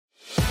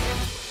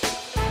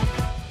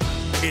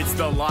It's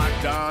the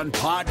Locked On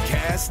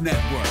Podcast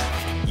Network,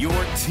 your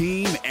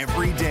team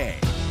every day.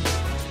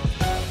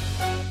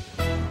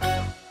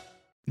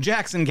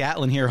 Jackson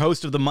Gatlin here,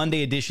 host of the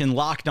Monday edition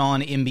Locked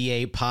On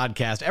NBA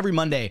podcast. Every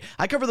Monday,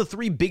 I cover the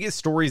three biggest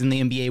stories in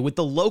the NBA with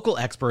the local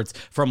experts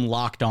from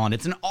Locked On.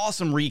 It's an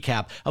awesome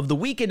recap of the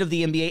weekend of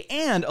the NBA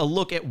and a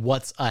look at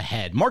what's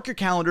ahead. Mark your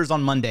calendars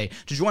on Monday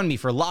to join me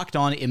for Locked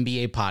On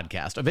NBA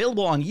podcast,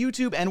 available on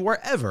YouTube and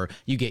wherever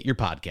you get your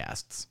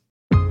podcasts.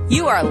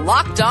 You are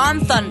Locked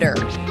On Thunder,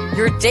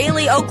 your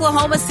daily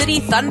Oklahoma City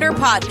Thunder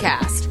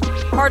podcast.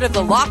 Part of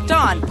the Locked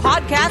On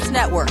Podcast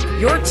Network,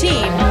 your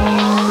team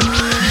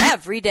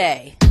every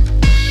day.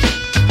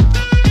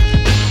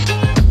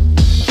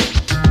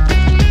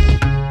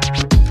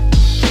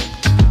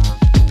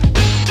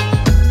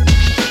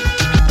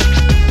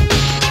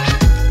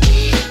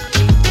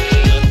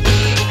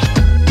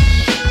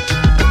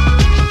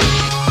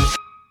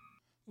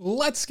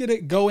 Let's get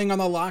it going on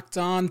the Locked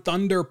On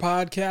Thunder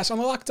podcast on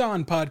the Locked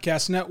On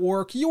Podcast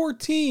Network, your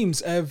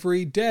teams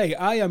every day.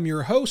 I am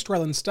your host,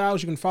 Rylan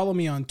Stiles. You can follow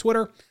me on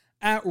Twitter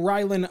at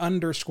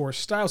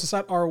Rylan_Stiles. It's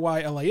at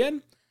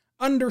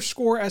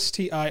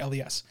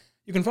RYLAN_STILES.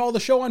 You can follow the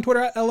show on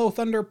Twitter at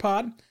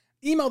LOThunderPod.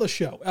 Email the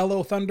show,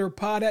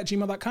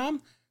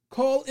 LOThunderPod@gmail.com.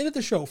 Call into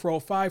the show,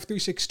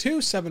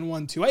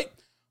 405-362-7128.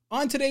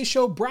 On today's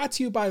show, brought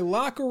to you by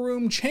Locker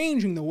Room,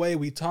 changing the way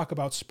we talk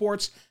about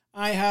sports.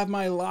 I have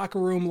my Locker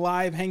Room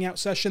live hangout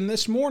session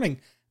this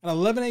morning at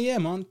 11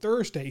 a.m. on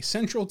Thursday,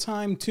 Central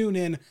Time. Tune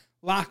in,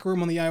 Locker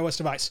Room on the iOS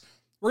device.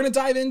 We're going to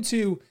dive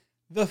into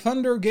the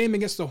Thunder game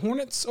against the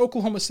Hornets,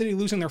 Oklahoma City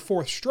losing their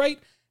fourth straight,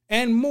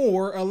 and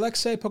more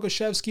Aleksej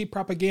Pokusevski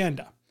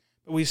propaganda.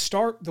 But we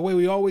start the way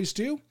we always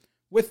do,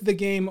 with the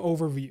game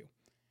overview.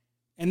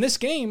 And this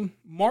game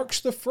marks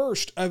the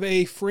first of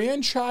a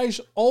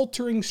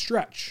franchise-altering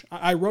stretch.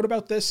 I wrote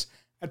about this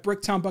at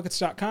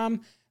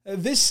BricktownBuckets.com.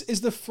 This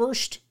is the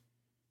first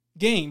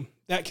game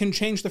that can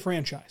change the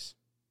franchise.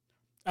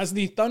 As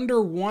the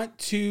Thunder want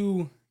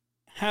to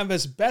have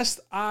as best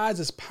odds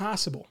as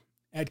possible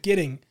at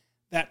getting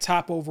that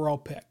top overall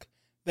pick.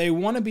 They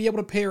want to be able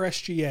to pair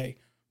SGA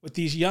with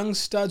these young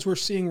studs we're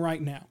seeing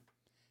right now.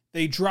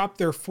 They dropped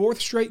their fourth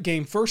straight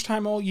game, first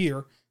time all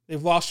year.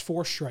 They've lost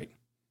four straight.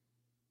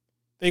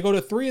 They go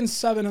to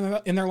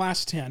 3-7 in their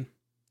last 10.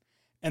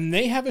 And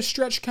they have a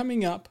stretch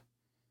coming up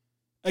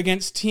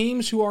against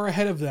teams who are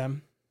ahead of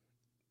them,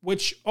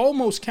 which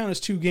almost count as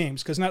two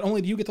games, because not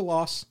only do you get the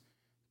loss,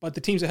 but the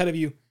teams ahead of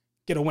you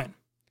get a win.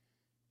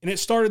 And it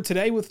started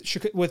today with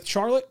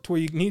Charlotte, to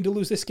where you need to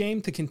lose this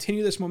game to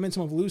continue this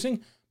momentum of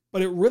losing,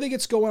 but it really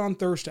gets going on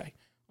Thursday.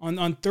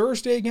 On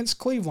Thursday against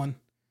Cleveland,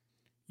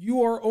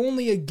 you are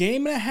only a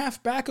game and a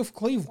half back of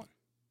Cleveland.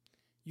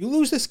 You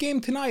lose this game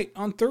tonight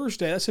on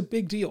Thursday, that's a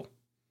big deal.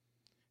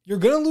 You're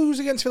going to lose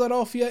against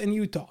Philadelphia and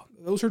Utah.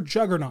 Those are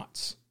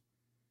juggernauts.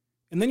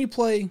 And then you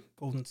play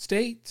Golden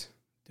State,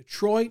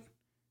 Detroit,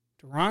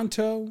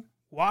 Toronto,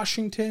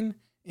 Washington,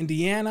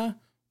 Indiana,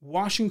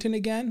 Washington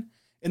again.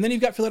 And then you've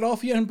got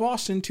Philadelphia and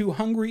Boston, two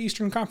hungry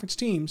Eastern Conference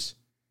teams.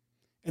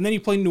 And then you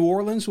play New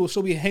Orleans, who will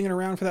still be hanging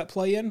around for that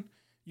play-in.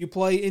 You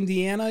play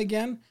Indiana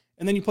again.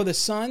 And then you play the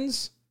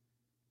Suns.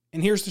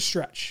 And here's the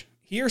stretch.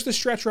 Here's the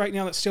stretch right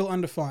now that's still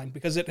undefined,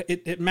 because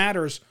it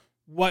matters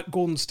what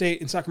Golden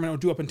State and Sacramento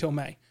do up until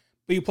May.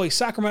 But you play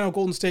Sacramento,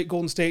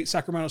 Golden State,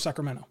 Sacramento,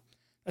 Sacramento.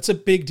 That's a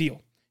big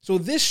deal. So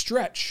this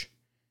stretch,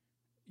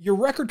 your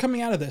record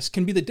coming out of this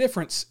can be the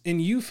difference in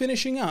you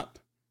finishing up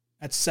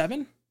at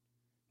 7,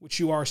 which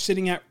you are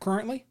sitting at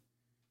currently,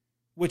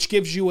 which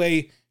gives you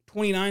a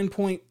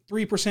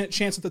 29.3%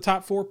 chance at the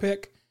top 4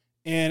 pick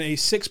and a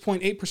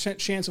 6.8%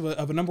 chance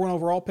of a number 1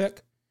 overall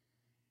pick,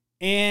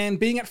 and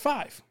being at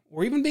 5,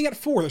 or even being at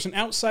 4. There's an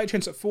outside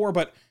chance at 4,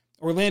 but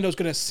Orlando's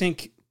going to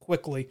sink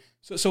quickly.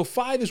 So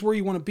 5 is where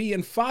you want to be,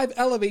 and 5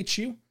 elevates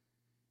you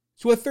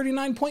to a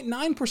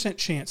 39.9%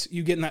 chance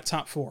you get in that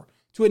top 4,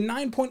 to a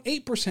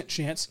 9.8%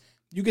 chance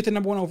you get the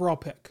number 1 overall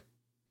pick.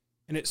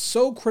 And it's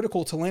so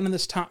critical to land in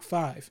this top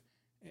 5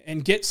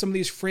 and get some of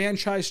these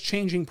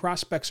franchise-changing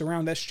prospects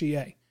around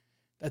SGA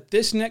that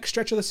this next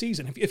stretch of the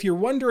season, if you're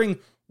wondering,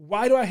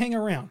 why do I hang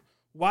around?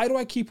 Why do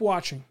I keep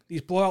watching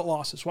these blowout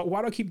losses?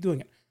 Why do I keep doing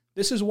it?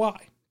 This is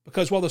why.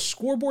 Because while the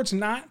scoreboard's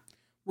not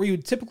where you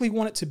would typically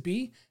want it to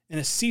be in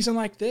a season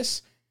like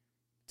this,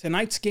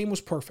 tonight's game was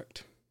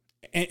perfect.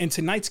 And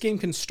tonight's game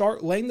can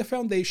start laying the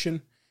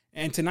foundation,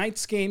 and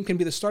tonight's game can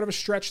be the start of a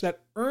stretch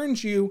that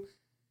earns you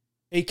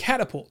a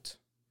catapult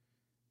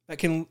that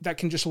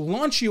can just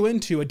launch you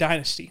into a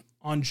dynasty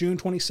on June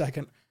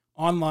 22nd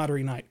on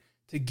lottery night,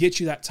 to get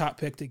you that top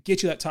pick, to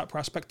get you that top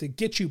prospect, to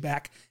get you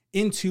back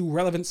into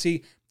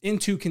relevancy,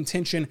 into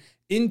contention,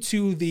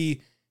 into the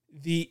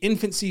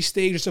infancy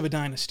stages of a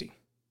dynasty.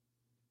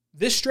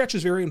 This stretch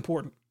is very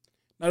important.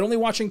 Not only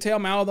watching Theo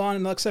Maledon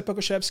and Aleksej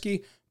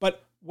Pokusevski,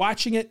 but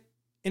watching it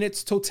in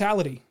its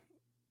totality,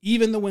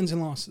 even the wins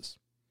and losses.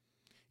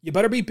 You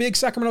better be big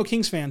Sacramento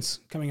Kings fans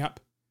coming up,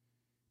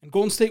 and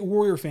Golden State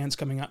Warrior fans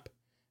coming up,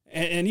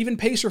 and even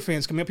Pacer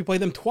fans coming up. You play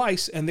them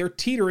twice, and they're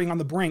teetering on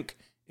the brink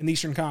in the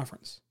Eastern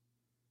Conference.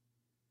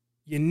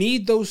 You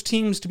need those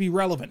teams to be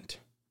relevant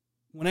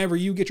whenever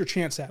you get your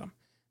chance at them.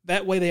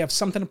 That way they have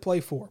something to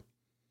play for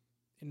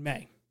in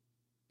May.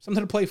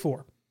 Something to play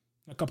for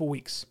in a couple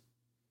weeks.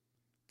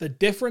 The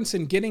difference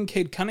in getting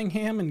Cade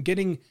Cunningham and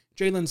getting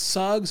Jalen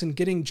Suggs and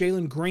getting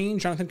Jalen Green,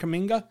 Jonathan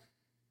Kuminga,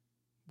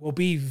 will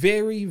be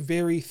very,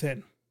 very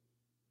thin.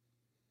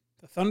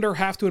 The Thunder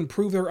have to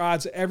improve their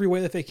odds every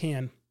way that they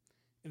can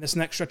in this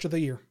next stretch of the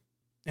year.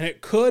 And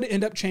it could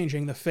end up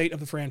changing the fate of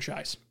the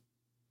franchise.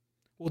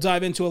 We'll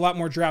dive into a lot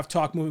more draft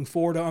talk moving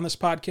forward on this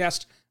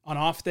podcast on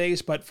off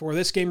days, but for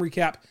this game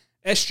recap,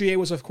 SGA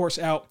was, of course,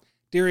 out.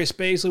 Darius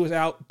Bazley was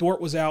out.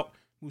 Dort was out.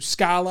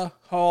 Muscala,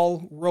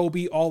 Hall,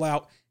 Roby, all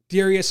out.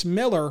 Darius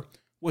Miller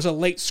was a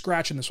late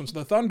scratch in this one. So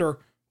the Thunder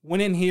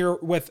went in here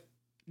with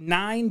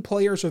 9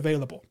 players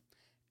available.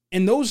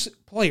 And those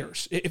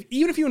players,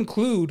 even if you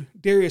include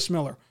Darius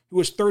Miller,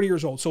 who is 30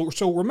 years old.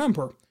 So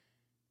remember,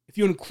 if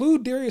you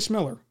include Darius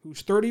Miller,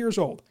 who's 30 years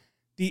old,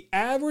 the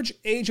average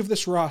age of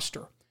this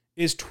roster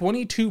is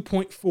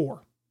 22.4.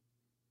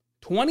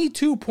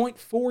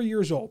 22.4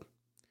 years old.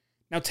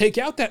 Now take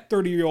out that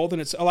 30-year-old,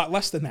 and it's a lot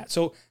less than that.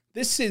 So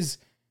this is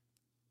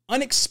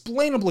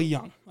unexplainably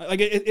young.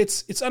 Like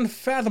it's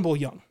unfathomable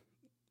young,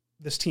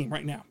 this team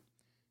right now.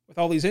 With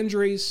all these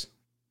injuries,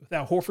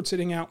 without Horford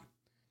sitting out.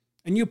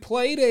 And you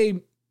played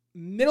a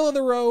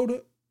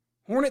middle-of-the-road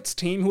Hornets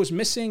team who was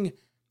missing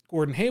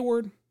Gordon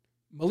Hayward,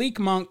 Malik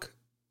Monk,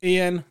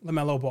 and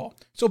LaMelo Ball.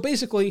 So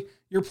basically,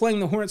 you're playing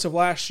the Hornets of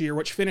last year,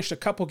 which finished a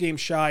couple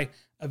games shy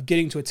of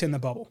getting to a 10 in the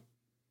bubble.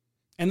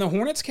 And the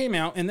Hornets came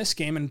out in this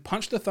game and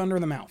punched the Thunder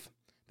in the mouth.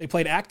 They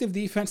played active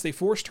defense. They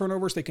forced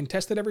turnovers. They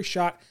contested every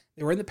shot.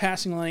 They were in the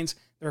passing lanes.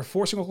 They were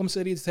forcing Oklahoma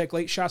City to take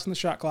late shots on the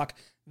shot clock.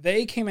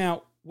 They came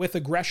out with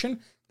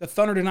aggression. The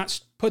Thunder did not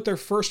put their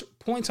first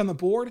points on the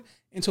board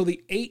until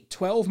the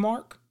 8-12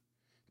 mark.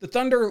 The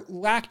Thunder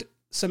lacked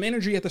some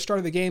energy at the start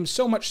of the game,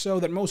 so much so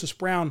that Moses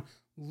Brown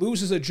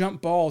loses a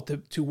jump ball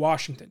to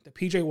Washington, to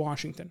P.J.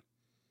 Washington.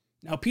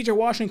 Now, P.J.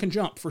 Washington can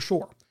jump, for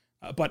sure,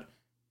 but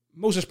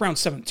Moses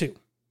Brown's 7'2".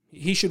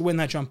 He should win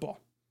that jump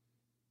ball.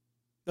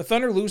 The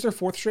Thunder lose their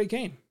 4th straight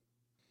game.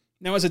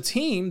 Now, as a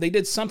team, they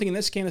did something in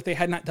this game that they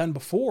had not done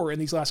before in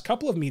these last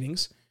couple of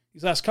meetings,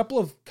 these last couple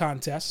of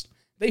contests.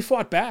 They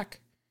fought back.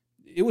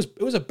 It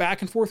was a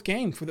back-and-forth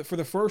game for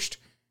the first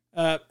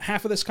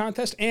half of this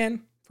contest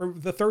and for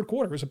the third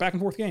quarter. It was a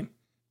back-and-forth game.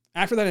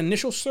 After that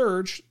initial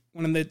surge,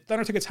 when the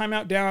Thunder took a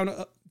timeout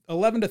down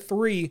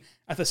 11-3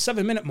 at the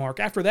 7-minute mark,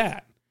 after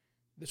that,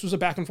 this was a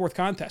back-and-forth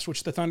contest,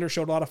 which the Thunder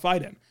showed a lot of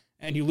fight in.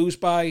 And you lose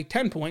by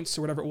 10 points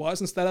or whatever it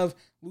was, instead of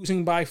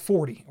losing by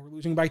 40 or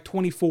losing by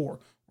 24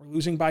 or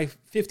losing by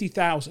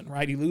 50,000,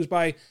 right? You lose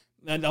by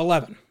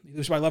 11. You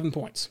lose by 11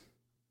 points.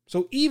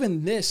 So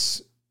even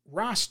this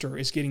roster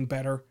is getting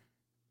better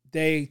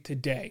day to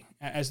day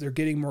as they're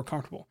getting more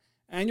comfortable.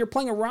 And you're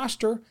playing a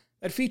roster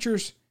that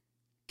features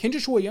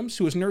Kenrich Williams,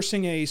 who is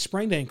nursing a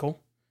sprained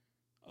ankle,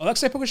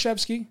 Aleksej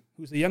Pokusevski,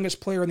 who's the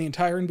youngest player in the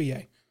entire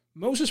NBA,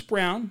 Moses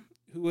Brown,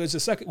 who was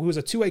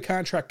a two-way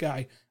contract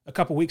guy a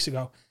couple weeks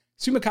ago,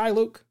 Sue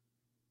Mikhailuk,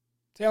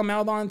 Teo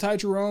Maledon, Ty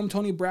Jerome,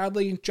 Tony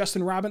Bradley,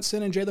 Justin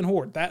Robinson, and Jalen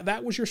Horde.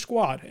 That was your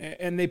squad,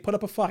 and they put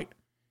up a fight,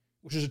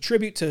 which is a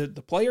tribute to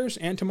the players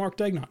and to Mark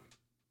Daigneault.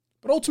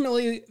 But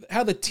ultimately,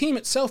 how the team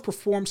itself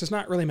performs does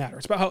not really matter.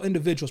 It's about how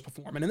individuals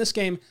perform. And in this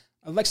game,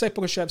 Aleksej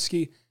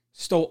Pokusevski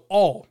stole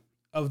all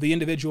of the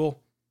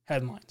individual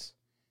headlines.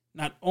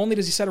 Not only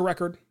does he set a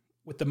record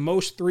with the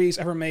most threes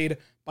ever made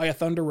by a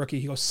Thunder rookie,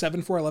 he goes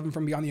 7 for 11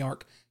 from beyond the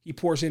arc. He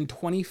pours in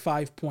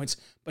 25 points,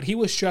 but he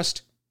was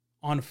just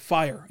on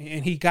fire,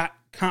 and he got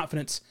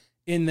confidence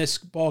in this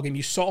ballgame.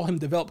 You saw him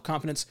develop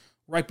confidence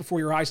right before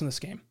your eyes in this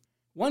game.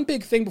 One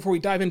big thing before we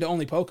dive into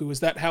only Poku is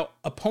that how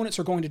opponents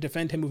are going to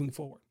defend him moving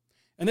forward.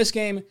 In this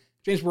game,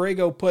 James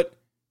Borrego put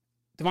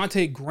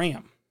Devontae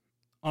Graham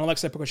on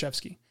Aleksej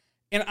Pokusevski.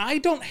 And I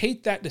don't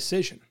hate that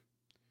decision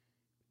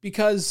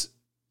because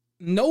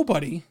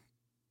nobody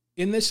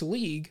in this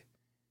league,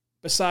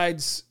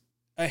 besides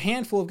a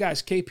handful of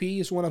guys, KP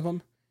is one of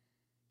them,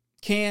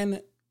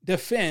 can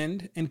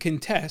defend and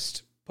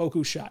contest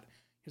Poku's shot.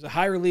 He's a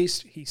high release.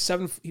 He's a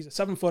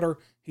 7-footer.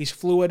 He's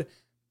fluid.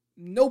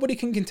 Nobody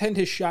can contend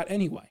his shot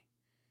anyway.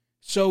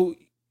 So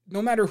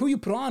no matter who you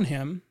put on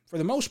him, for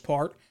the most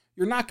part,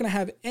 you're not going to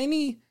have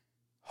any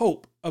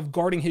hope of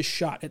guarding his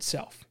shot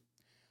itself.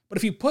 But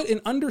if you put an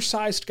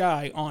undersized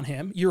guy on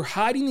him, you're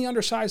hiding the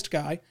undersized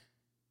guy,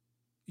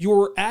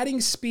 you're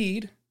adding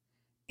speed,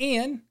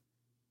 and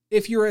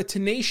if you're a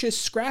tenacious,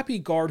 scrappy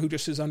guard who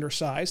just is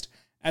undersized,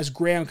 as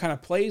Graham kind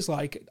of plays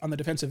like on the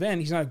defensive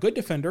end, he's not a good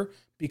defender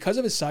because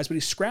of his size, but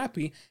he's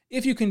scrappy.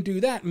 If you can do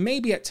that,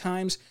 maybe at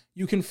times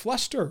you can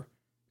fluster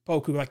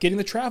Poku, like getting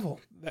the travel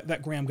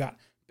that Graham got,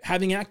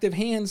 having active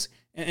hands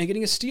and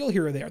getting a steal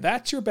here or there.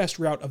 That's your best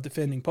route of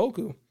defending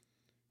Poku.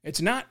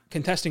 It's not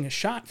contesting a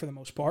shot for the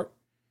most part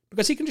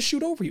because he can just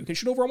shoot over you. He can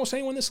shoot over almost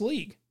anyone in this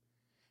league.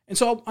 And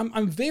so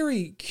I'm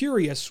very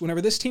curious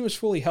whenever this team is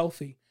fully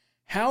healthy,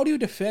 how do you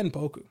defend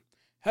Poku?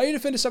 How do you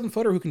defend a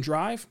 7-footer who can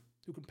drive,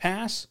 who can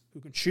pass, who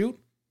can shoot?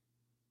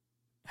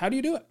 How do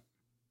you do it?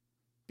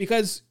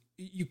 Because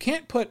You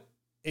can't put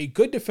a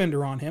good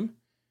defender on him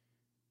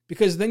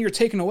because then you're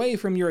taken away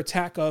from your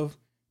attack of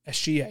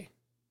SGA,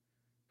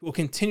 who will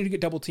continue to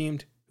get double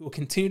teamed, who will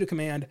continue to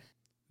command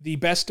the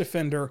best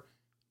defender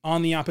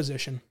on the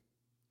opposition.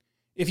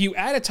 If you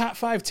add a top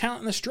 5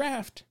 talent in this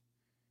draft,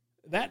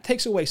 that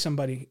takes away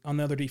somebody on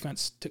the other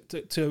defense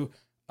to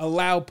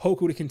allow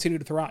Poku to continue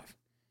to thrive.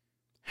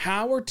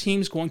 How are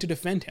teams going to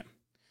defend him?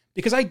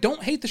 Because I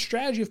don't hate the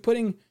strategy of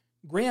putting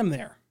Graham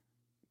there.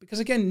 Because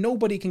again,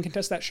 nobody can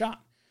contest that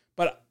shot.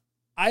 But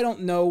I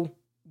don't know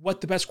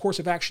what the best course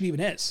of action even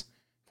is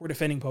for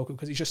defending Poku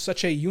because he's just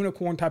such a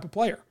unicorn type of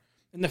player.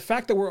 And the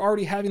fact that we're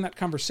already having that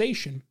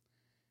conversation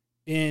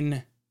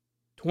in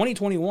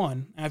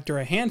 2021 after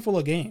a handful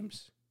of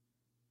games,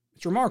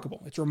 it's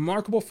remarkable. It's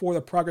remarkable for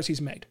the progress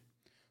he's made.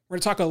 We're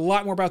going to talk a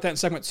lot more about that in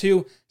segment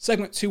 2.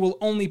 Segment 2 will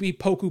only be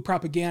Poku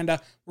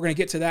propaganda. We're going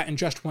to get to that in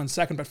just 1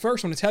 second. But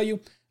first, I want to tell you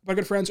about our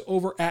good friends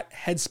over at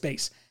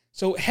Headspace.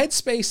 So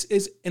Headspace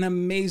is an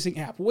amazing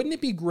app. Wouldn't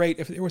it be great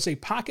if there was a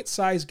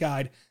pocket-sized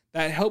guide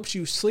that helps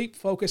you sleep,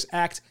 focus,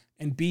 act,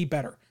 and be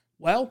better?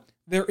 Well,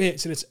 there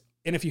is.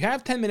 And if you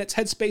have 10 minutes,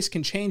 Headspace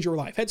can change your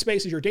life.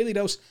 Headspace is your daily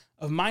dose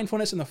of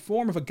mindfulness in the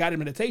form of a guided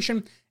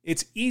meditation.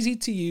 It's easy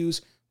to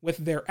use with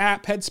their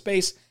app.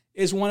 Headspace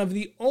is one of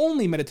the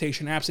only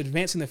meditation apps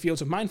advancing the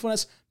fields of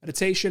mindfulness,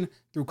 meditation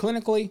through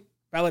clinically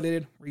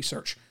validated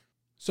research.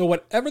 So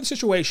whatever the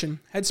situation,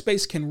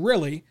 Headspace can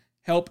really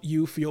help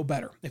you feel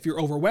better. If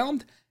you're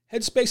overwhelmed,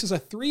 Headspace is a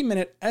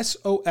 3-minute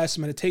SOS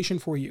meditation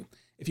for you.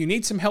 If you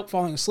need some help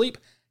falling asleep,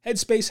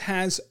 Headspace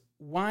has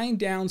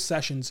wind-down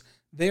sessions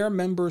their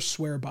members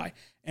swear by.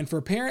 And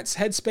for parents,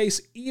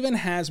 Headspace even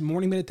has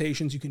morning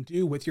meditations you can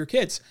do with your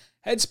kids.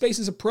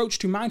 Headspace's approach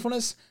to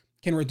mindfulness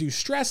can reduce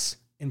stress,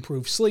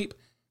 improve sleep,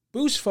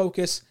 boost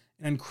focus,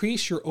 and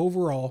increase your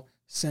overall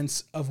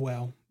sense of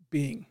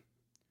well-being.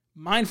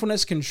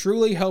 Mindfulness can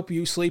truly help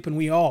you sleep, and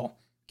we all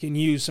can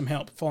use some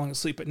help falling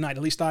asleep at night.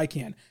 At least I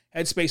can.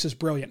 Headspace is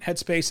brilliant.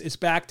 Headspace is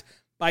backed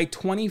by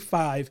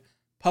 25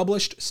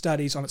 published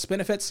studies on its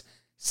benefits,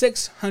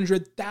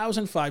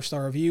 600,000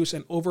 5-star reviews,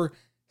 and over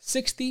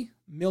 60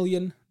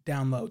 million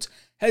downloads.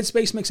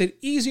 Headspace makes it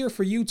easier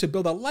for you to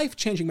build a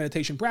life-changing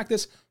meditation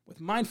practice with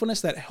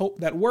mindfulness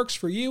that works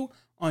for you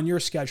on your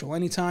schedule,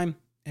 anytime,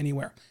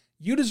 anywhere.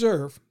 You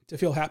deserve to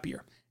feel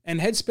happier. And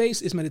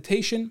Headspace is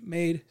meditation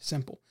made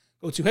simple.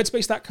 Go to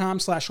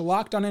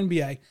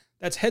headspace.com/LockedOnNBA.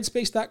 That's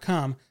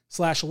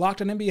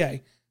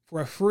headspace.com/LockedOnNBA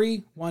for a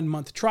free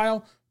 1-month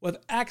trial with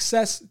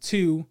access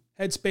to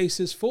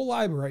Headspace's full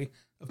library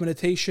of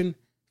meditation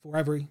for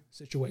every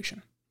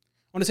situation.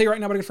 I want to tell you right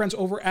now about our good friends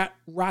over at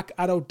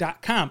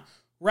rockauto.com.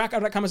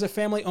 Rockauto.com is a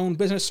family-owned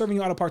business serving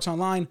you auto parts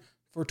online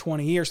for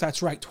 20 years.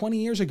 That's right, 20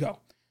 years ago.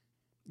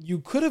 You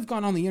could have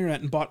gone on the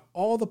internet and bought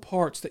all the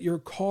parts that your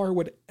car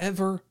would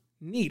ever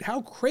need.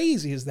 How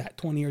crazy is that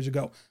 20 years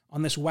ago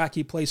on this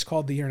wacky place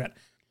called the internet?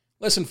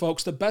 Listen,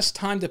 folks, the best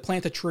time to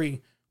plant a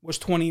tree was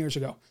 20 years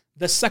ago.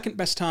 The second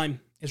best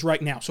time is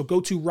right now. So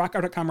go to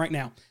rockauto.com right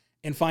now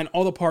and find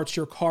all the parts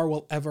your car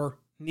will ever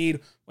need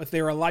with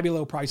their reliably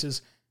low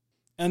prices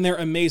and their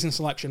amazing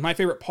selection. My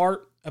favorite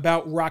part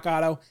about Rock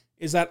Auto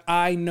is that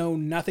I know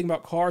nothing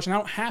about cars, and I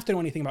don't have to know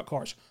anything about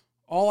cars.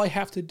 All I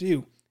have to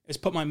do is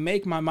put my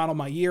make, my model,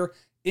 my year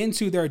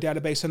into their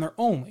database, and they're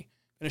only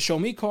going to show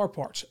me car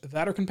parts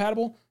that are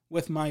compatible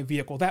with my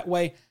vehicle. That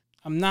way,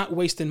 I'm not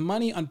wasting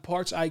money on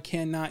parts I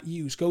cannot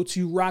use. Go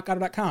to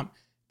rockauto.com.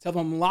 Tell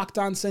them Locked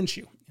On sent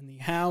you in the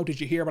How Did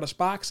You Hear About Us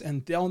box,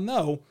 and they'll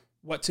know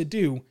what to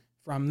do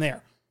from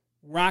there.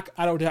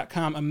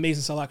 rockauto.com,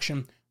 amazing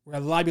selection.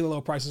 Reliably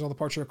low prices, all the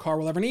parts your car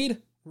will ever need.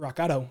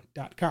 rockauto.com.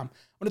 I want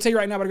to tell you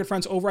right now about our good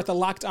friends over at the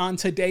Locked On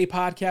Today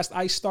podcast.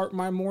 I start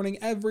my morning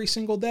every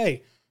single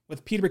day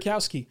with Peter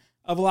Bukowski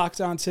of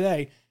Locked On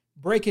Today,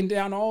 breaking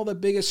down all the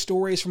biggest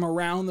stories from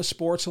around the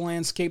sports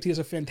landscape. He does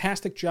a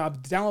fantastic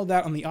job. Download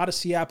that on the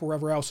Odyssey app,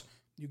 wherever else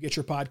you get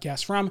your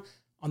podcast from.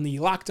 On the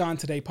Locked On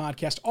Today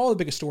podcast, all the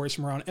biggest stories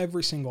from around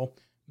every single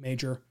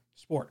major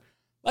sport.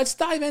 Let's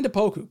dive into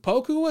Poku.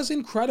 Poku was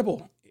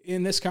incredible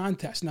in this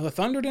contest. Now, the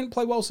Thunder didn't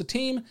play well as a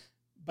team,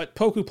 but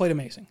Poku played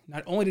amazing.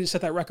 Not only did he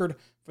set that record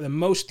for the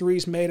most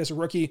threes made as a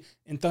rookie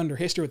in Thunder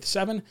history with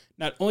 7,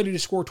 not only did he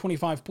score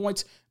 25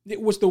 points,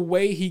 it was the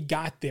way he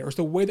got there. It was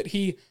the way that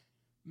he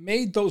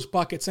made those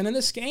buckets. And in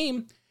this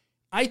game,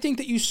 I think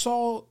that you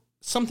saw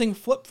something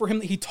flip for him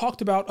that he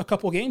talked about a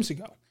couple games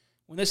ago.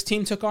 When this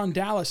team took on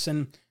Dallas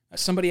and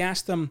somebody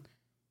asked him,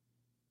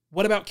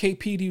 what about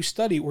KP do you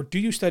study, or do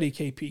you study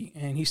KP?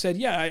 And he said,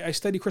 yeah, I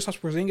study Kristaps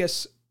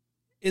Porzingis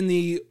in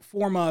the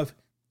form of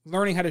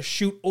learning how to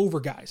shoot over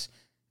guys,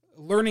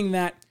 learning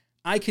that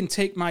I can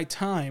take my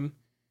time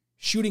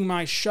shooting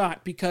my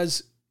shot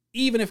because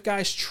even if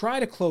guys try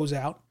to close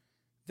out,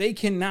 they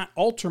cannot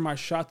alter my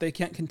shot. They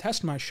can't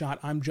contest my shot.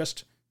 I'm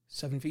just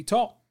 7 feet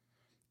tall.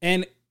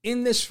 And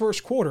in this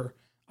first quarter,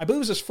 I believe it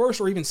was his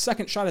first or even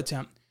second shot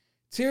attempt,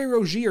 Terry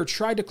Rozier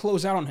tried to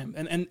close out on him.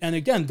 And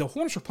again, the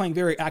Hornets were playing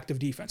very active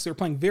defense. They were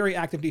playing very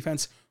active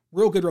defense,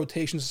 real good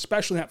rotations,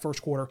 especially in that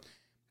first quarter.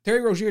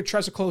 Terry Rozier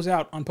tries to close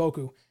out on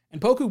Poku, And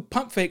Poku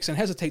pump fakes and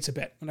hesitates a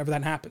bit whenever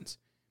that happens.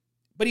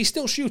 But he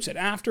still shoots it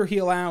after he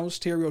allows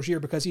Terry Rozier,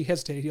 because he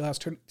hesitated, he allows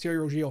Terry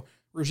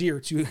Rozier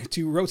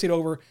to rotate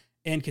over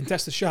and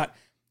contest the shot.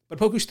 But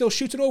Poku still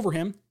shoots it over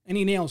him, and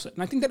he nails it.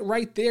 And I think that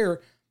right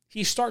there,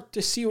 he start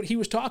to see what he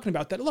was talking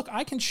about, that, look,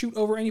 I can shoot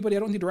over anybody. I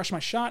don't need to rush my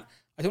shot.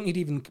 I don't need to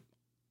even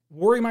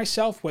worry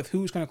myself with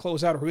who's going to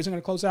close out or who isn't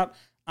going to close out.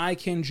 I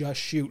can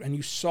just shoot. And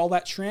you saw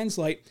that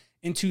translate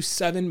into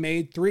 7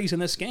 made threes in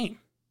this game.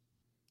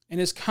 And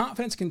his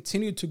confidence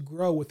continued to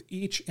grow with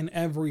each and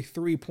every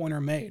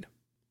three-pointer made.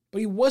 But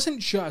he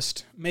wasn't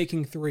just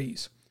making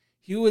threes.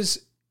 He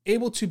was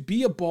able to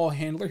be a ball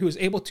handler. He was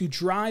able to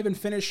drive and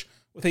finish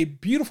with a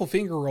beautiful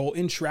finger roll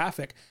in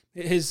traffic.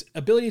 His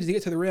ability to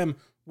get to the rim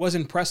was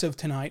impressive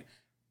tonight.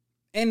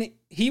 And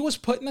he was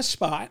put in a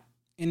spot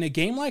in a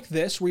game like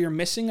this where you're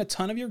missing a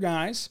ton of your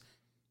guys.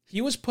 He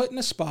was put in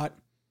a spot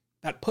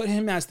that put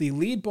him as the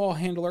lead ball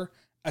handler,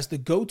 as the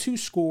go-to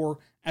scorer,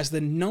 as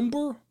the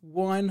number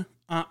one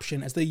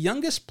option, as the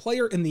youngest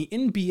player in the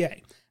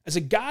NBA, as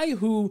a guy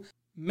who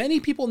many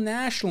people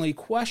nationally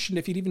questioned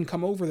if he'd even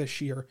come over this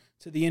year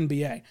to the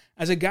NBA,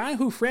 as a guy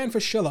who Fran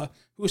Fraschilla,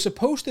 who was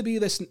supposed to be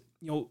this,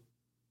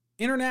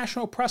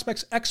 international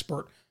prospects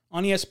expert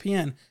on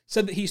ESPN,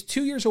 said that he's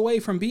 2 years away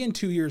from being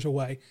 2 years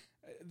away.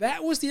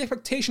 That was the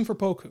expectation for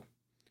Poku.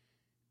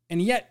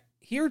 And yet,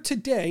 here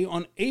today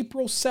on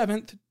April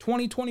 7th,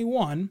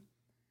 2021,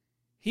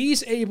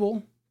 he's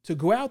able to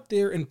go out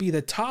there and be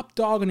the top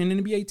dog on an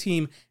NBA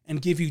team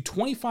and give you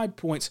 25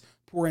 points,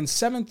 pour in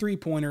 7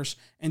 3-pointers,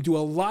 and do a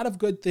lot of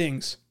good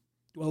things.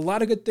 Do a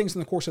lot of good things in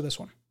the course of this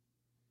one.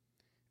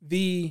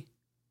 The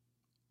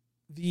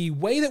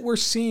way that we're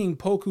seeing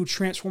Poku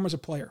transform as a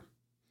player,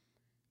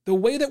 the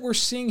way that we're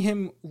seeing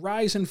him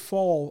rise and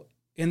fall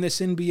in this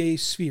NBA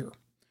sphere,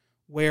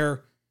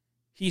 where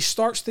he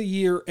starts the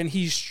year and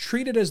he's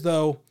treated as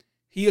though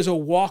he is a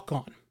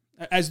walk-on,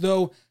 as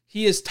though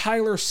he is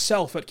Tyler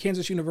Self at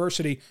Kansas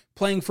University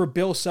playing for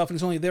Bill Self and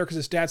is only there because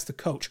his dad's the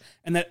coach.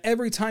 And that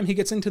every time he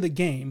gets into the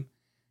game,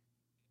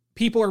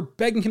 people are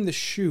begging him to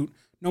shoot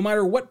no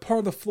matter what part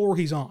of the floor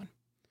he's on.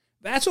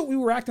 That's what we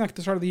were acting like at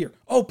the start of the year.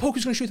 Oh,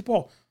 Poku's going to shoot the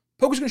ball.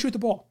 Poku's going to shoot the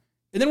ball.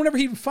 And then whenever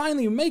he'd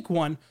finally make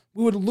one,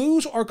 we would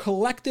lose our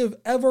collective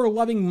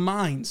ever-loving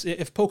minds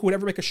if Poku would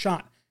ever make a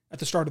shot at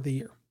the start of the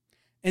year.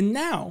 And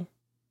now,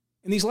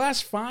 in these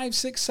last 5,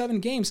 6, 7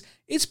 games,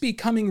 it's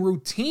becoming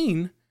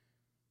routine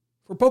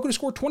for Poku to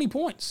score 20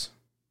 points.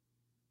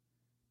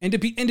 And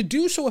to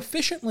do so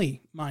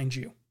efficiently, mind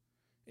you.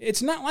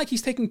 It's not like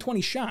he's taking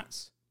 20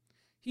 shots.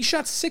 He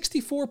shot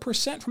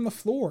 64% from the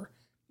floor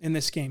in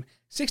this game.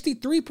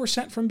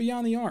 63% from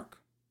beyond the arc.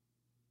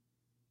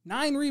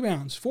 9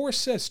 rebounds, 4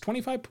 assists,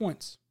 25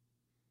 points.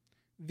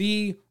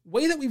 The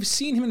way that we've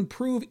seen him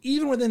improve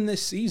even within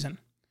this season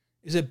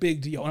is a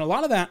big deal. And a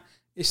lot of that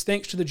is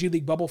thanks to the G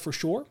League bubble for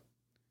sure.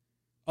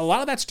 A lot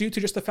of that's due to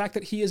just the fact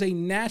that he is a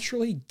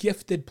naturally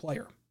gifted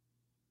player.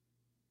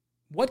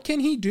 What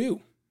can he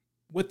do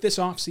with this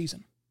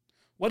offseason?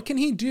 What can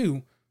he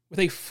do with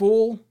a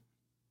full,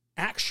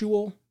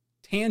 actual,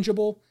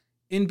 tangible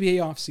NBA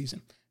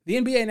offseason? The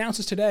NBA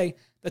announces today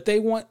that they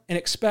want and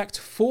expect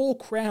full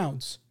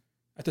crowds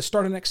at the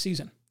start of next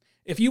season.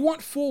 If you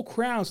want full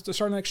crowds at the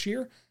start of next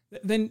year,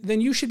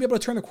 then you should be able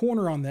to turn the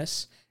corner on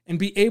this and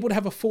be able to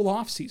have a full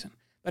offseason.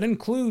 That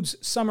includes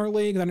summer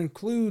league, that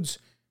includes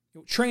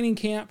training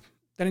camp,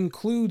 that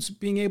includes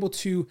being able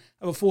to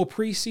have a full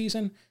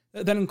preseason,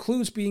 that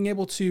includes being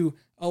able to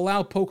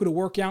allow Poku to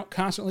work out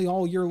constantly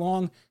all year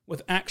long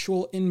with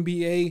actual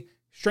NBA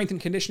strength and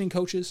conditioning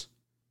coaches.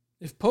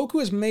 If Poku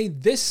has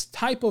made this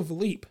type of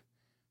leap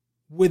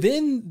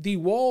within the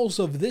walls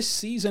of this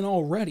season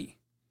already,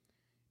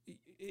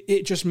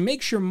 it just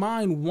makes your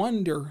mind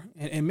wonder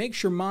and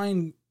makes your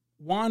mind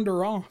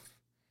wander off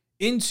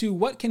into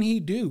what can he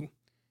do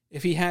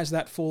if he has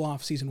that full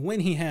off season, when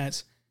he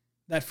has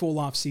that full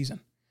off season.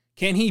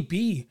 Can he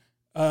be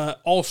an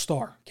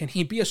all-star? Can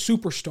he be a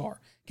superstar?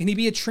 Can he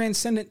be a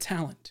transcendent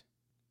talent?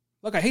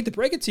 Look, I hate to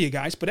break it to you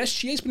guys, but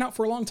SGA's been out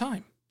for a long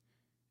time.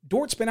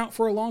 Dort's been out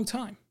for a long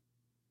time.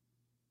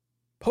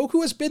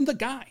 Poku has been the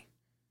guy.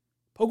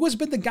 Poku has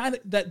been the guy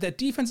that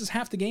defenses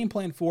have to game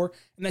plan for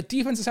and that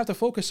defenses have to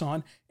focus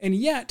on, and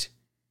yet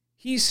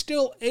he's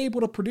still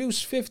able to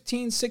produce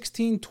 15,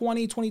 16,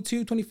 20,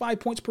 22, 25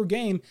 points per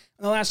game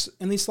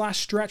in this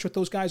last stretch with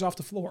those guys off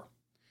the floor.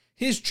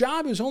 His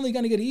job is only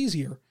going to get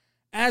easier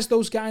as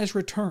those guys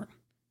return.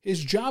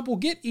 His job will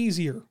get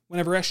easier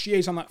whenever SGA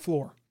is on that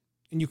floor,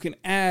 and you can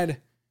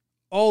add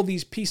all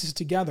these pieces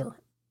together,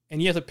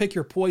 and you have to pick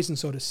your poison,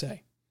 so to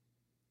say.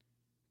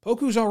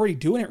 Poku's already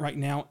doing it right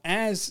now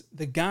as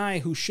the guy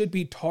who should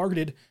be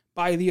targeted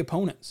by the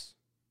opponents.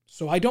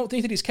 So I don't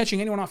think that he's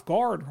catching anyone off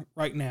guard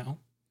right now.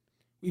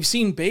 We've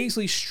seen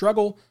Bazley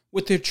struggle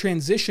with the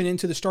transition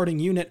into the starting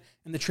unit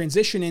and the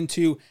transition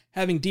into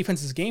having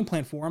defenses game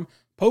plan for him.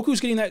 Poku's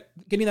getting that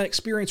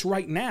experience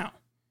right now.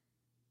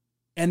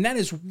 And that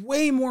is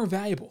way more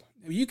valuable.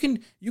 You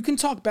can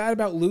talk bad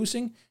about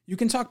losing. You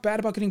can talk bad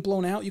about getting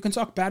blown out. You can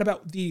talk bad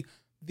about the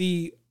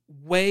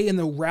way and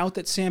the route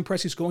that Sam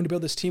Presti's going to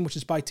build this team, which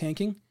is by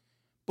tanking.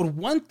 But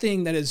one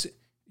thing that is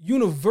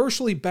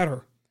universally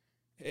better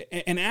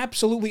and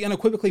absolutely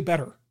unequivocally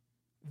better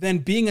than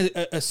being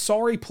a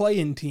sorry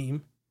play-in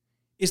team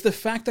is the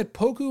fact that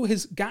Poku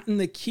has gotten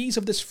the keys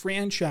of this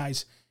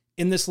franchise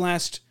in this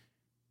last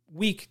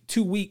week,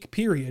 2-week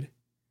period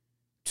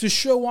to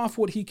show off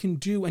what he can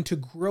do and to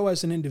grow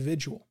as an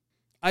individual.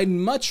 I'd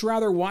much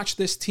rather watch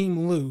this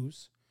team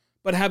lose,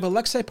 but have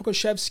Aleksej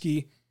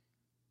Pokusevski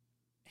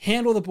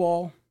handle the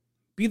ball,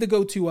 be the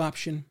go-to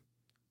option,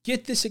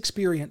 get this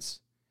experience.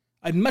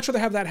 I'd much rather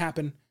have that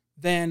happen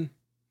than,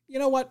 you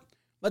know what,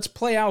 let's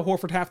play Al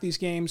Horford half these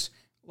games.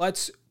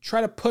 Let's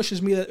try to push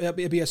as me to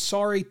be a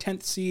sorry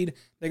 10th seed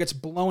that gets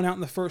blown out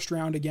in the first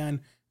round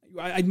again.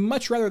 I'd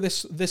much rather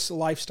this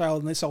lifestyle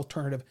and this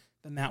alternative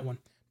than that one,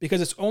 because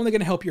it's only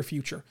going to help your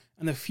future.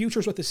 And the future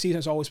is what this season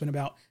has always been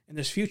about. And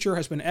this future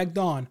has been egged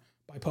on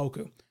by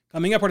Poku.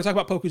 Coming up, we're going to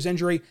talk about Poku's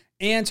injury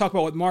and talk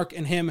about what Mark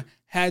and him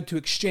had to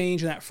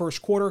exchange in that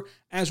first quarter,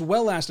 as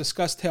well as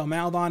discuss Theo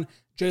Maledon,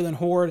 Jalen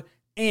Horde,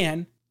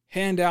 and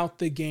hand out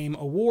the game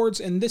awards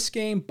in this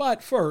game.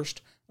 But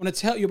first, I want to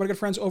tell you about our good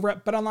friends over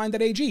at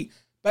betonline.ag.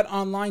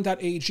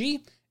 Betonline.ag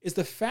is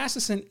the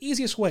fastest and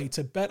easiest way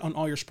to bet on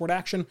all your sport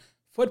action.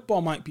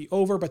 Football might be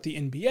over, but the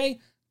NBA,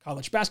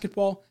 college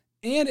basketball,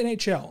 and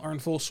NHL are in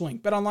full swing.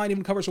 BetOnline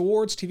even covers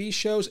awards, TV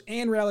shows,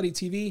 and reality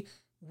TV.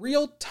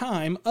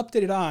 Real-time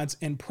updated odds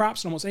and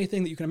props on almost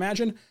anything that you can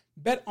imagine.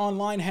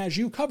 BetOnline has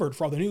you covered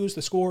for all the news,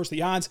 the scores,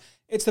 the odds.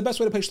 It's the best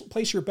way to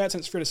place your bets, and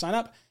it's free to sign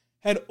up.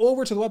 Head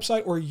over to the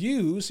website or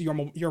use your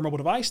mobile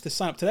device to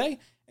sign up today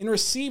and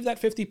receive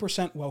that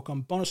 50%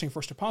 welcome bonus on your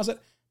first deposit.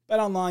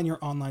 BetOnline, your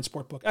online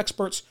sportbook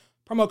experts.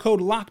 Promo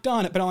code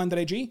LOCKEDON at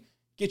betonline.ag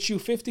gets you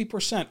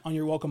 50% on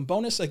your welcome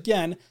bonus.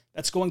 Again,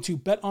 that's going to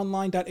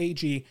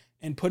betonline.ag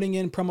and putting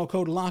in promo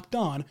code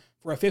LOCKEDON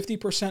for a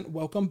 50%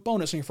 welcome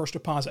bonus on your first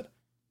deposit.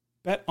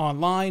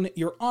 BetOnline,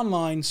 your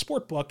online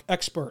sportbook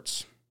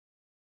experts.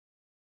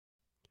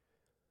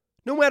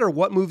 No matter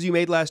what moves you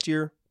made last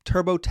year,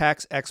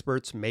 TurboTax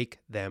experts make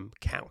them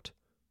count.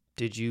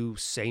 Did you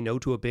say no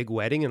to a big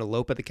wedding and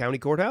elope at the county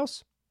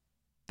courthouse?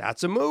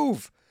 That's a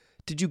move.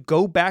 Did you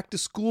go back to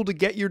school to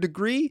get your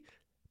degree?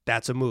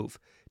 That's a move.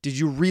 Did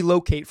you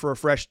relocate for a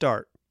fresh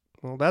start?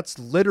 Well, that's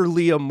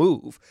literally a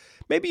move.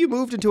 Maybe you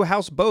moved into a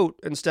houseboat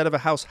instead of a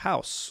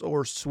house,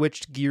 or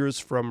switched gears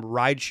from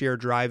rideshare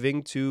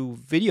driving to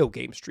video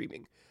game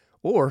streaming.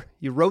 Or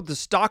you rode the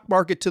stock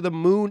market to the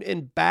moon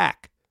and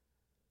back.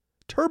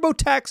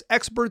 TurboTax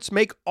experts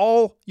make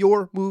all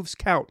your moves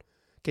count,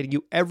 getting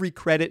you every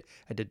credit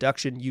and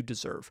deduction you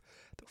deserve.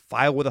 They'll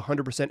file with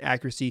 100%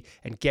 accuracy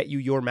and get you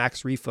your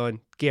max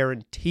refund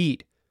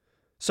guaranteed.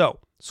 So,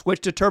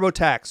 switch to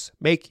TurboTax.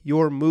 Make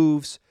your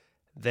moves.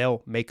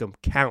 They'll make them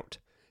count.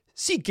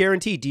 See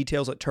guarantee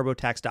details at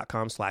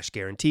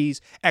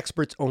turbotax.com/guarantees.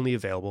 Experts only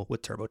available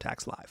with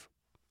TurboTax Live.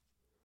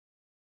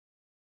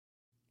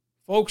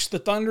 Folks, the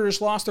Thunder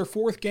just lost their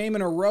 4th game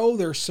in a row.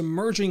 They're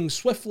submerging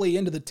swiftly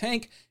into the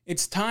tank.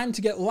 It's time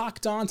to get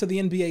locked on to the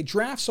NBA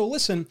draft. So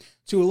listen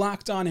to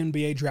Locked On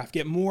NBA Draft.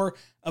 Get more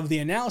of the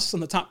analysis on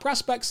the top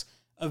prospects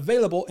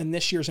available in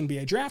this year's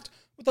NBA Draft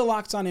with the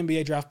Locked On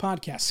NBA Draft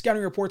podcast.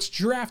 Scouting reports,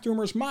 draft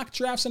rumors, mock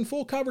drafts, and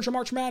full coverage of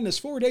March Madness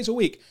 4 days a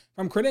week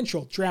from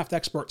credentialed draft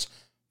experts.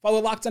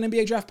 Follow Locked On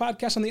NBA Draft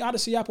podcast on the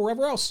Odyssey app or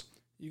wherever else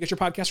you get your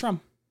podcast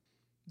from.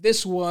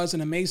 This was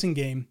an amazing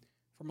game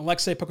from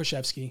Aleksej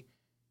Pokusevski.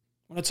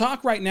 I want to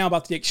talk right now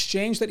about the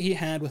exchange that he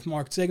had with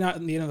Mark Zignot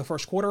at the end of the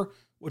first quarter,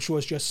 which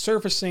was just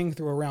surfacing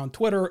through around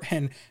Twitter,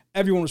 and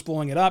everyone was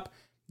blowing it up.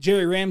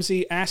 Jerry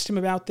Ramsey asked him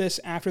about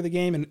this after the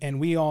game, and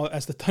we all,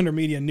 as the Thunder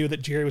media, knew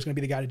that Jerry was going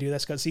to be the guy to do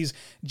this, because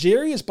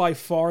Jerry is by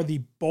far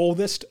the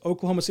boldest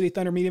Oklahoma City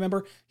Thunder media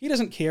member. He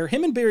doesn't care.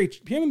 Him and Barry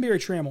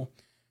Trammell,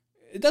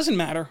 it doesn't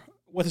matter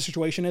what the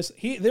situation is.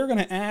 They're going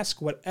to ask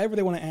whatever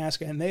they want to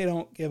ask, and they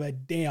don't give a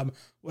damn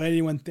what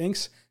anyone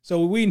thinks.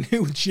 So we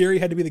knew Jerry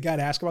had to be the guy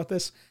to ask about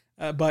this.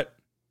 But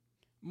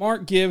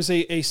Mark gives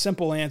a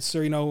simple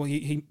answer. You know,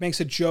 he makes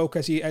a joke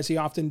as he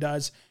often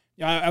does.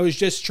 You know, I was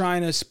just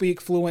trying to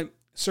speak fluent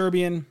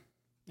Serbian,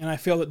 and I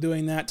failed at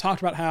doing that.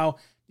 Talked about how,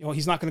 you know,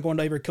 he's not going to go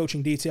into every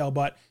coaching detail,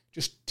 but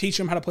just teach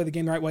him how to play the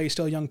game the right way. He's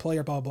still a young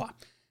player, blah, blah,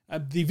 blah.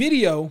 The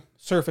video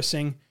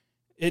surfacing,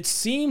 it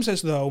seems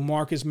as though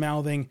Mark is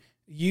mouthing,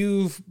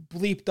 "You've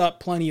bleeped up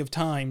plenty of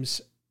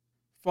times,"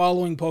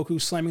 following Poku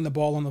slamming the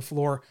ball on the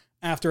floor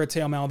after a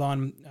Theo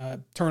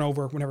Maledon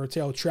turnover whenever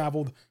Theo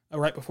traveled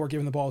right before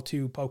giving the ball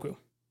to Poku.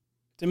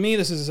 To me,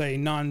 this is a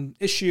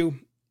non-issue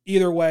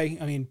either way.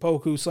 I mean,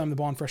 Poku slammed the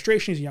ball in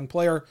frustration. He's a young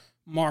player.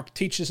 Mark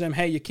teaches him,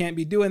 hey, you can't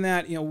be doing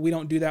that. You know, we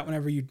don't do that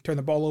whenever you turn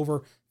the ball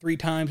over 3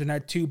 times, and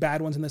had 2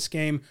 bad ones in this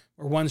game,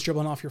 where one's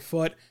dribbling off your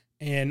foot,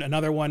 and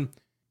another one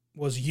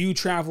was you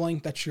traveling,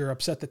 that you're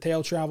upset that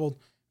Theo traveled.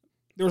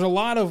 There was a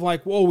lot of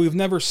like, whoa, we've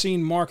never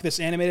seen Mark this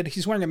animated.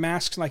 He's wearing a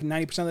mask like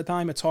 90% of the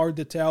time. It's hard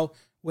to tell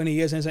when he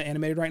is and isn't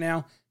animated right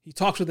now. He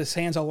talks with his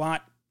hands a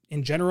lot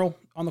in general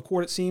on the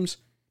court, it seems.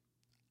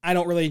 I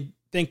don't really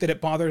think that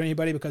it bothered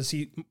anybody because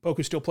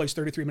Poku still plays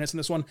 33 minutes in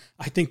this one.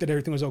 I think that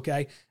everything was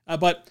okay.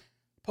 But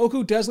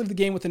Poku does leave the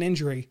game with an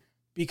injury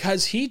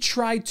because he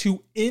tried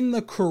to end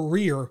the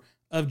career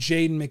of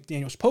Jaden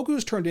McDaniels. Poku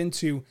has turned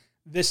into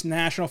this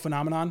national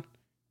phenomenon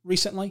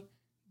recently.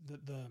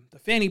 The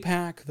fanny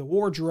pack, the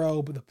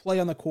wardrobe, the play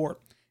on the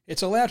court.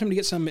 It's allowed him to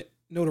get some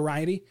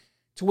notoriety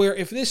to where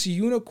if this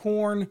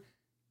unicorn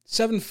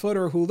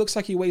 7-footer who looks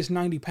like he weighs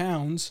 90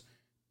 pounds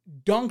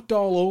dunked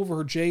all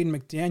over Jaden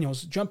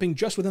McDaniels, jumping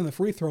just within the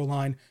free throw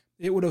line,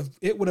 it would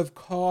have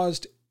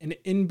caused an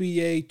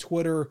NBA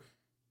Twitter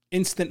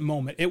instant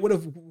moment. It would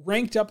have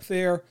ranked up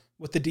there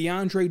with the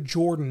DeAndre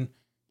Jordan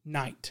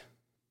night.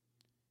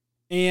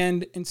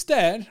 And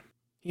instead,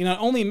 he not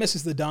only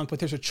misses the dunk, but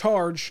there's a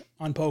charge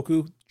on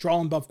Poku,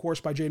 drawn above course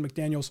by Jaden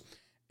McDaniels,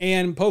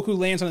 and Poku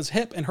lands on his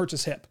hip and hurts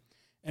his hip.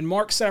 And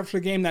Mark said after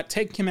the game that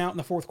taking him out in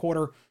the fourth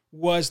quarter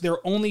was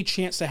their only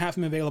chance to have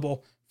him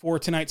available for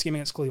tonight's game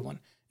against Cleveland.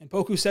 And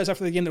Poku says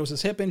after the game there was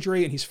his hip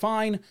injury and he's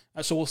fine,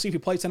 so we'll see if he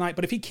plays tonight.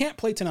 But if he can't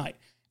play tonight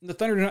and the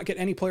Thunder do not get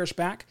any players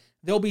back,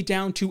 they'll be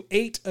down to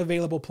 8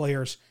 available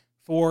players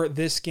for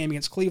this game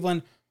against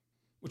Cleveland,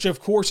 which of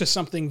course is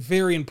something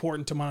very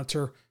important to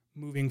monitor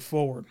moving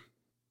forward.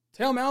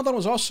 Theo Maledon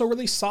was also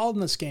really solid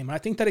in this game. And I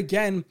think that,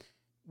 again,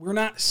 we're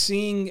not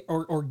seeing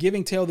or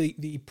giving Theo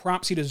the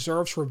props he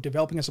deserves for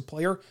developing as a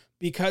player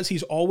because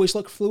he's always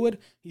looked fluid.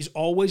 He's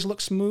always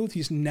looked smooth.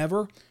 He's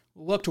never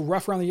looked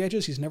rough around the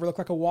edges. He's never looked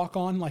like a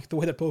walk-on like the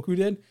way that Poku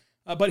did.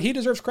 But he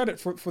deserves credit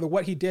for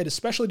what he did,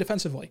 especially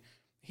defensively.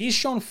 He's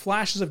shown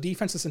flashes of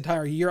defense this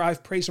entire year.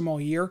 I've praised him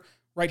all year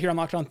right here on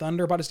Locked On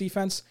Thunder about his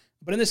defense.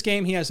 But in this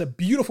game, he has a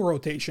beautiful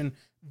rotation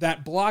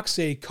that blocks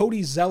a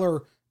Cody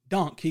Zeller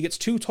dunk. He gets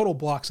 2 total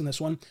blocks in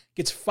this one,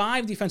 gets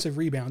 5 defensive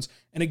rebounds,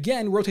 and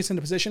again, rotates into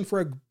position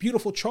for a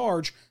beautiful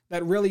charge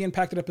that really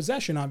impacted a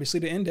possession, obviously,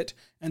 to end it.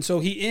 And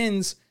so he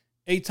ends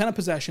a ton of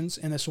possessions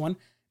in this one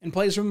and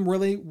plays some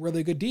really,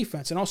 really good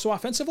defense. And also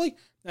offensively,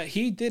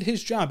 he did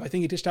his job. I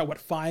think he dished out,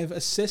 5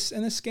 assists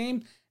in this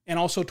game and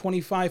also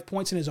 25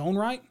 points in his own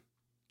right,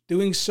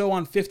 doing so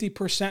on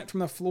 50% from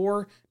the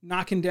floor,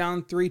 knocking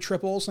down 3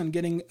 triples and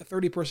getting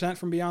 30%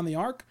 from beyond the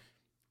arc.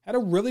 Had a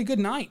really good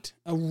night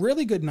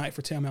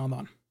for Theo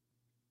Maledon.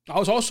 I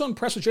was also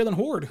impressed with Jalen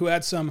Horde, who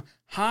had some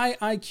high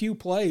IQ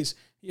plays.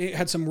 He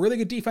had some really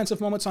good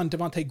defensive moments on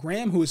Devontae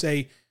Graham, who is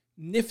a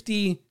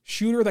nifty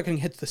shooter that can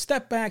hit the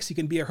step backs. He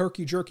can be a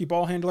herky-jerky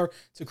ball handler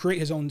to create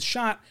his own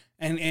shot.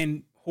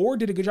 And Horde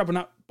did a good job of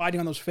not biting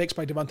on those fakes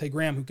by Devontae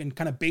Graham, who can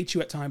kind of bait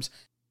you at times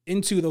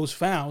into those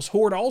fouls.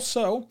 Horde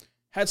also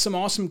had some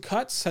awesome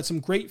cuts, had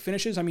some great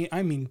finishes. I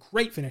mean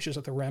great finishes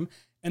at the rim.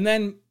 And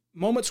then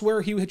moments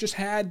where he had just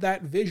had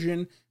that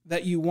vision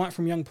that you want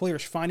from young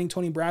players, finding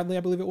Tony Bradley, I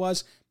believe it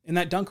was, in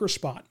that dunker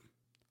spot.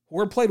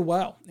 Horde played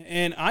well,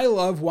 and I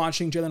love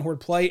watching Jalen Horde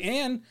play,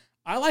 and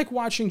I like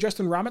watching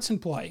Justin Robinson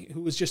play,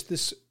 who is just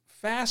this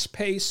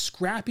fast-paced,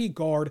 scrappy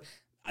guard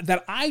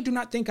that I do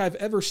not think I've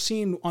ever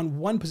seen on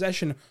one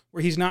possession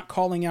where he's not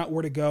calling out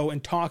where to go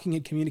and talking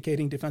and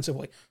communicating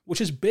defensively,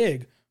 which is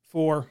big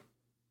for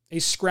a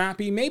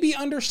scrappy, maybe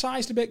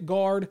undersized a bit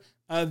guard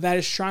that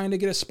is trying to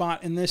get a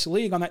spot in this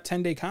league on that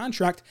 10-day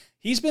contract.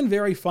 He's been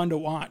very fun to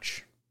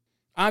watch.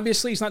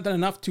 Obviously, he's not done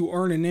enough to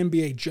earn an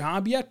NBA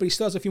job yet, but he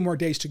still has a few more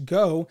days to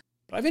go.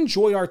 But I've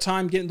enjoyed our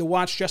time getting to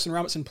watch Justin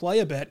Robinson play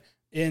a bit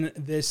in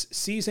this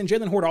season.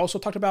 Jalen Horde also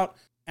talked about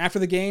after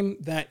the game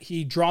that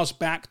he draws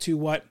back to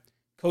what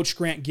Coach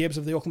Grant Gibbs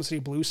of the Oklahoma City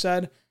Blues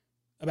said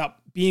about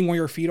being where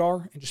your feet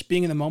are and just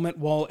being in the moment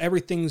while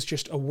everything's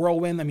just a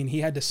whirlwind. I mean,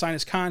 he had to sign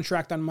his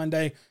contract on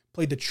Monday,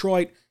 played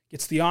Detroit,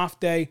 gets the off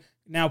day,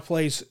 now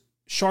plays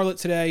Charlotte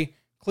today,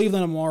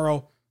 Cleveland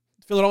tomorrow,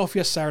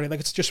 Philadelphia Saturday. Like,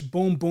 it's just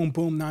boom, boom,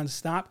 boom,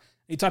 nonstop.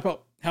 And he talked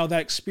about how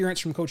that experience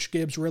from Coach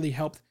Gibbs really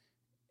helped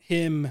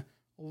him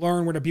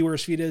learn where to be where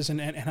his feet is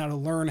and how to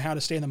learn how to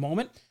stay in the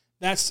moment.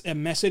 That's a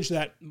message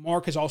that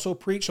Mark has also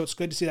preached, so it's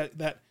good to see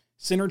that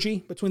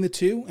synergy between the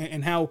two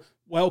and how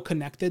well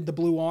connected the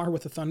Blue are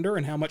with the Thunder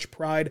and how much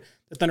pride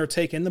the Thunder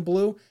take in the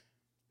Blue.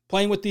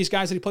 Playing with these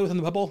guys that he played with in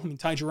the bubble, I mean,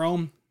 Ty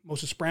Jerome,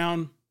 Moses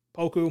Brown,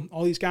 Poku,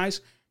 all these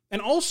guys.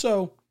 And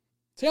also,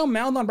 Theo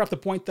Maledon brought up the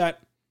point that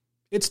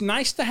it's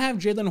nice to have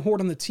Jalen Horde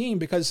on the team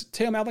because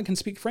Theo Maledon can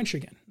speak French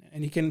again.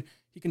 And he can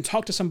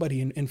talk to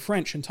somebody in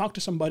French and talk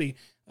to somebody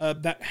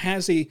that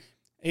has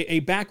a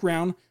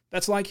background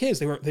that's like his.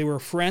 They were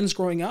friends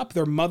growing up.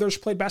 Their mothers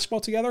played basketball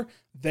together.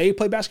 They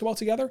played basketball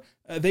together.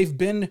 They've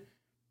been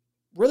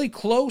really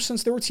close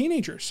since they were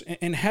teenagers.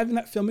 And having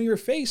that familiar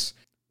face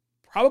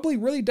probably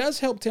really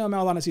does help Theo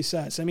Maledon, as he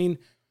says. I mean,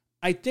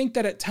 I think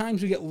that at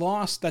times we get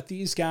lost that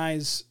these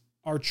guys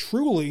are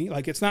truly,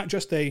 like, it's not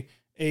just a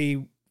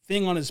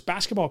thing on his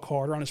basketball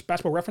card or on his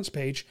basketball reference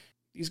page.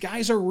 These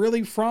guys are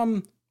really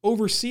from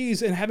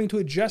overseas and having to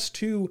adjust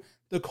to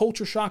the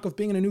culture shock of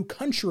being in a new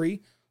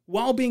country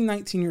while being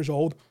 19 years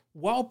old,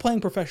 while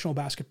playing professional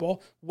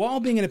basketball,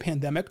 while being in a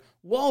pandemic,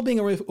 while being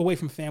away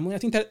from family. I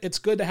think that it's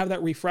good to have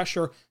that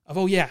refresher of,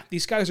 oh yeah,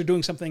 these guys are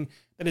doing something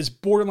that is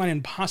borderline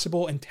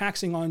impossible and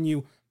taxing on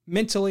you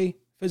mentally,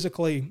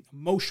 physically,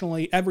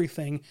 emotionally,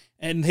 everything,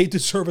 and they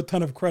deserve a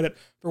ton of credit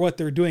for what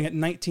they're doing at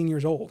 19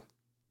 years old.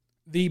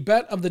 The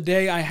bet of the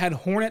day, I had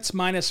Hornets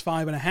minus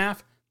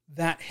 5.5.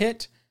 That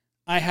hit.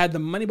 I had the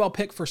Moneyball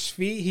pick for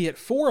Svi. He hit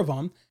 4 of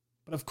them.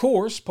 But of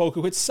course,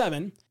 Poku hit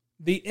 7.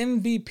 The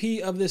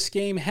MVP of this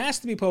game has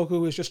to be Poku,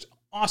 who is just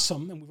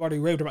awesome, and we've already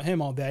raved about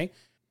him all day.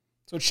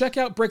 So check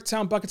out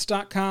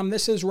BricktownBuckets.com.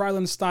 This is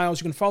Rylan Stiles.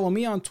 You can follow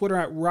me on Twitter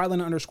at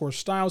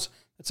Rylan_Stiles.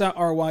 That's at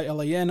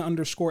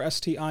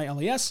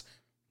RYLAN_STILES.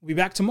 We'll be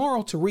back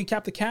tomorrow to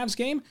recap the Cavs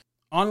game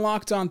on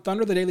Locked On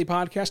Thunder, the daily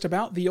podcast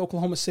about the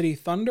Oklahoma City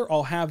Thunder.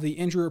 I'll have the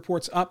injury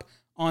reports up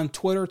on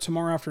Twitter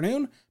tomorrow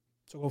afternoon.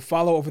 So go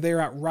follow over there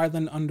at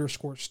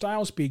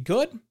Rylan_Stiles. Be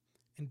good,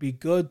 and be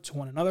good to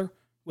one another.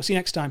 We'll see you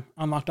next time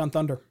on Locked On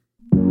Thunder.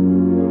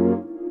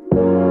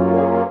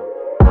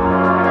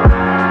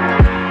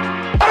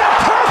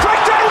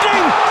 Perfect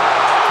ending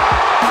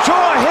to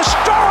a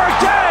historic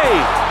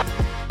day!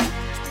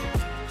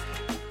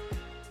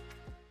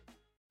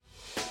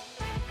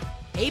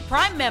 Hey,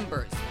 Prime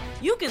members,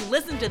 you can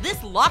listen to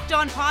this Locked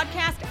On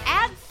podcast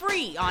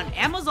ad-free on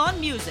Amazon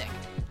Music.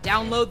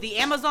 Download the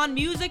Amazon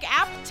Music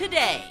app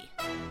today.